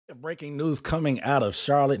Breaking news coming out of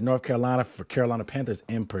Charlotte, North Carolina for Carolina Panthers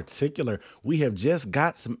in particular. We have just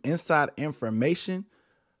got some inside information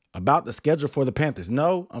about the schedule for the Panthers.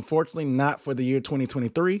 No, unfortunately not for the year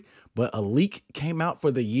 2023, but a leak came out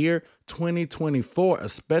for the year 2024, a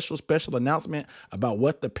special announcement about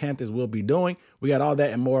what the Panthers will be doing. We got all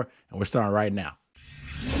that and more, and we're starting right now.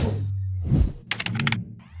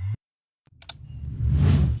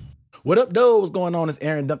 What up, though? What's going on? It's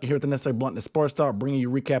Aaron Duncan here with the Necessary Bluntness Sports Talk, bringing you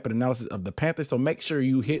recap and analysis of the Panthers. So make sure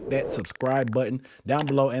you hit that subscribe button down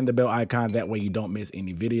below and the bell icon. That way you don't miss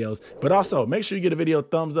any videos. But also, make sure you get a video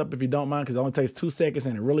thumbs up if you don't mind, because it only takes 2 seconds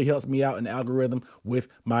and it really helps me out in the algorithm with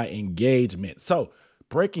my engagement. So,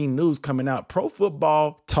 breaking news coming out. Pro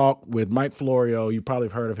Football Talk with Mike Florio. You probably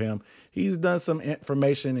have heard of him. He's done some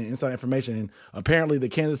information and inside information. And apparently the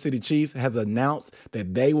Kansas City Chiefs has announced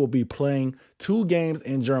that they will be playing 2 games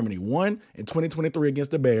in Germany. One in 2023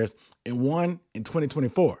 against the Bears and one in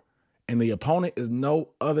 2024. And the opponent is no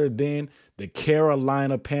other than the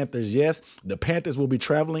Carolina Panthers. Yes, the Panthers will be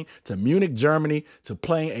traveling to Munich, Germany to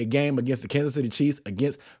playing a game against the Kansas City Chiefs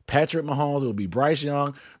against Patrick Mahomes. It will be Bryce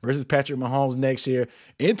Young versus Patrick Mahomes next year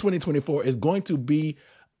in 2024. It's going to be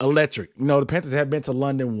electric. You know, the Panthers have been to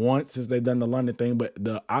London once since they've done the London thing, but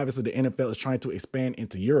obviously the NFL is trying to expand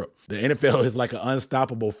into Europe. The NFL is like an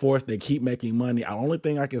unstoppable force. They keep making money. The only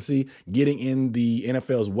thing I can see getting in the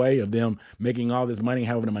NFL's way of them making all this money,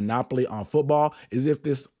 having a monopoly on football, is if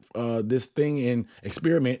this thing in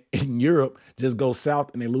experiment in Europe just goes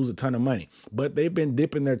south and they lose a ton of money. But they've been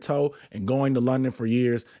dipping their toe and going to London for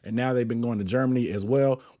years, and now they've been going to Germany as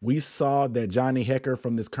well. We saw that Johnny Hekker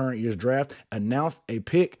from this current year's draft announced a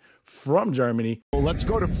pick from Germany. Well, let's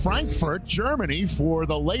go to Frankfurt, Germany for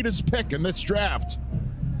the latest pick in this draft.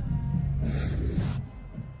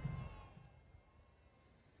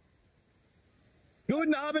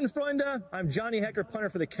 Guten Abend, Freunde. I'm Johnny Hekker, punter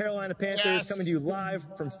for the Carolina Panthers, coming to you live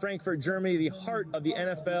from Frankfurt, Germany, the heart of the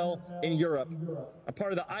NFL in Europe. I'm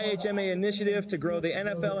part of the IHMA initiative to grow the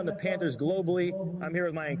NFL and the Panthers globally. I'm here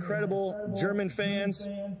with my incredible German fans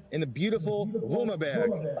in the beautiful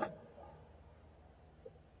Wummerberg.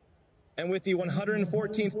 And with the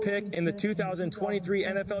 114th pick in the 2023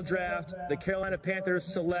 NFL Draft, the Carolina Panthers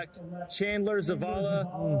select Chandler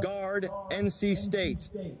Zavala, guard, NC State.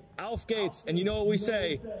 Auf geht's, and you know what we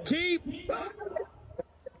say, keep.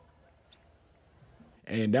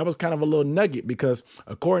 And that was kind of a little nugget because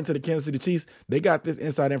according to the Kansas City Chiefs, they got this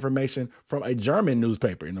inside information from a German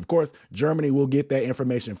newspaper. And of course, Germany will get that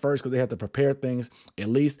information first because they have to prepare things at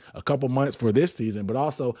least a couple months for this season, but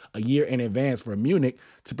also a year in advance for Munich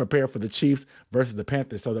to prepare for the Chiefs versus the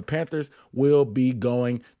Panthers. So the Panthers will be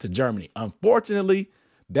going to Germany. Unfortunately,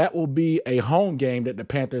 that will be a home game that the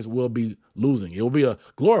Panthers will be losing. It will be a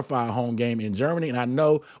glorified home game in Germany. And I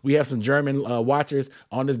know we have some German watchers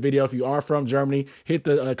on this video. If you are from Germany, hit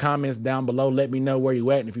the comments down below. Let me know where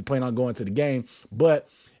you at and if you plan on going to the game. But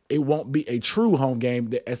it won't be a true home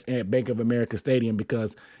game at Bank of America Stadium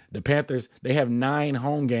because the Panthers, they have 9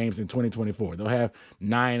 home games in 2024. They'll have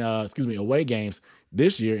 9, away games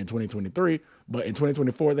this year in 2023. But in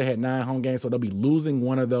 2024, they had 9 home games, so they'll be losing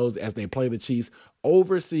one of those as they play the Chiefs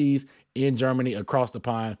overseas in Germany across the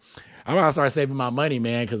pond. I'm going to start saving my money,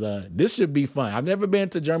 man, because this should be fun. I've never been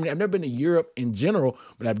to Germany. I've never been to Europe in general,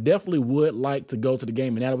 but I definitely would like to go to the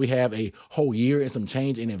game. And now that we have a whole year and some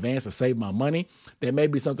change in advance to save my money, that may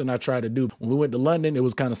be something I try to do. When we went to London, it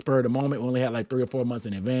was kind of spur of the moment. We only had like 3 or 4 months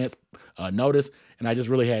in advance notice, and I just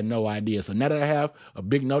really had no idea. So now that I have a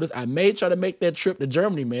big notice, I may try to make that trip to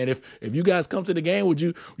Germany, man. If you guys come to the game, would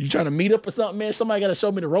you trying to meet up or something, man? Somebody got to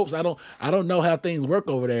show me the ropes. I don't know how things work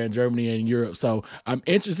over there in Germany and Europe. So I'm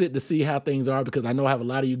interested to see how things are because I know I have a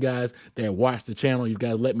lot of you guys that watch the channel. You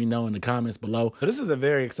guys let me know in the comments below. So this is a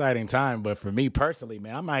very exciting time, but for me personally,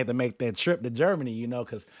 man, I might have to make that trip to Germany, you know,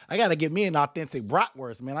 because I got to get me an authentic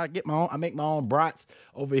bratwurst, man. I make my own brats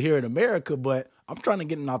over here in America, but I'm trying to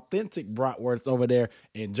get an authentic bratwurst over there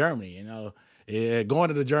in Germany, you know. Yeah,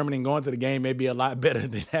 going to Germany and going to the game may be a lot better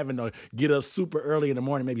than having to get up super early in the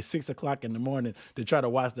morning, maybe 6 o'clock in the morning to try to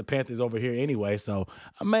watch the Panthers over here anyway. So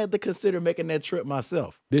I may have to consider making that trip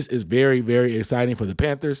myself. This is very, very exciting for the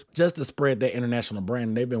Panthers just to spread that international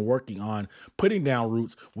brand. They've been working on putting down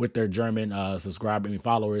roots with their German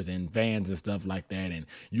followers and fans and stuff like that. And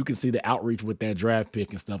you can see the outreach with that draft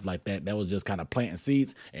pick and stuff like that. That was just kind of planting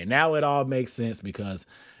seeds. And now it all makes sense because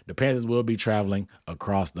the Panthers will be traveling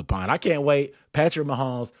across the pond. I can't wait. Patrick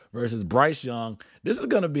Mahomes versus Bryce Young. This is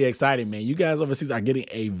going to be exciting, man. You guys overseas are getting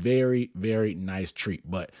a very, very nice treat.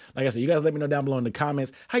 But like I said, you guys let me know down below in the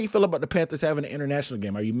comments how you feel about the Panthers having an international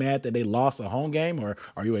game. Are you mad that they lost a home game, or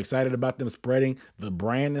are you excited about them spreading the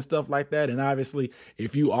brand and stuff like that? And obviously,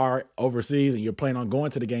 if you are overseas and you're planning on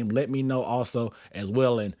going to the game, let me know also as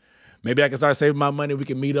well. And maybe I can start saving my money. We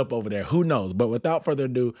can meet up over there. Who knows? But without further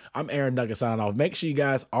ado, I'm Aaron Duncan signing off. Make sure you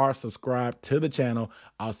guys are subscribed to the channel.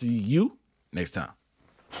 I'll see you next time.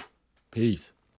 Peace.